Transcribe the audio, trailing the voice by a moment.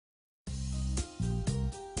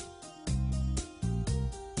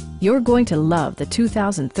You're going to love the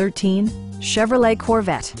 2013 Chevrolet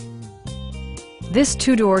Corvette. This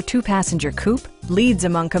two-door, two-passenger coupe leads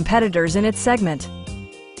among competitors in its segment.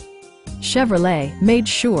 Chevrolet made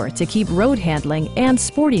sure to keep road handling and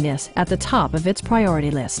sportiness at the top of its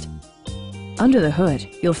priority list. Under the hood,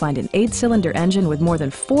 you'll find an 8-cylinder engine with more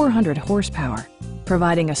than 400 horsepower,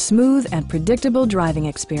 providing a smooth and predictable driving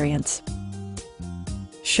experience.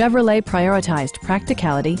 Chevrolet prioritized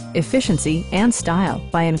practicality, efficiency, and style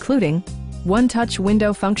by including one-touch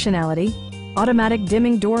window functionality, automatic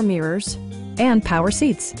dimming door mirrors, and power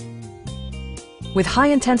seats. With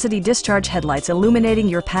high-intensity discharge headlights illuminating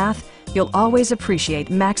your path, you'll always appreciate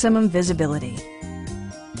maximum visibility.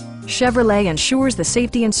 Chevrolet ensures the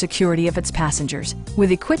safety and security of its passengers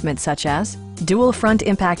with equipment such as dual front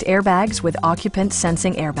impact airbags with occupant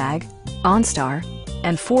sensing airbag, OnStar,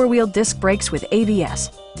 and 4-wheel disc brakes with ABS.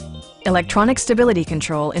 Electronic stability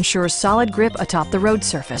control ensures solid grip atop the road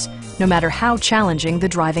surface, no matter how challenging the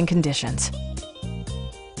driving conditions.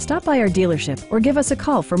 Stop by our dealership or give us a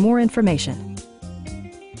call for more information.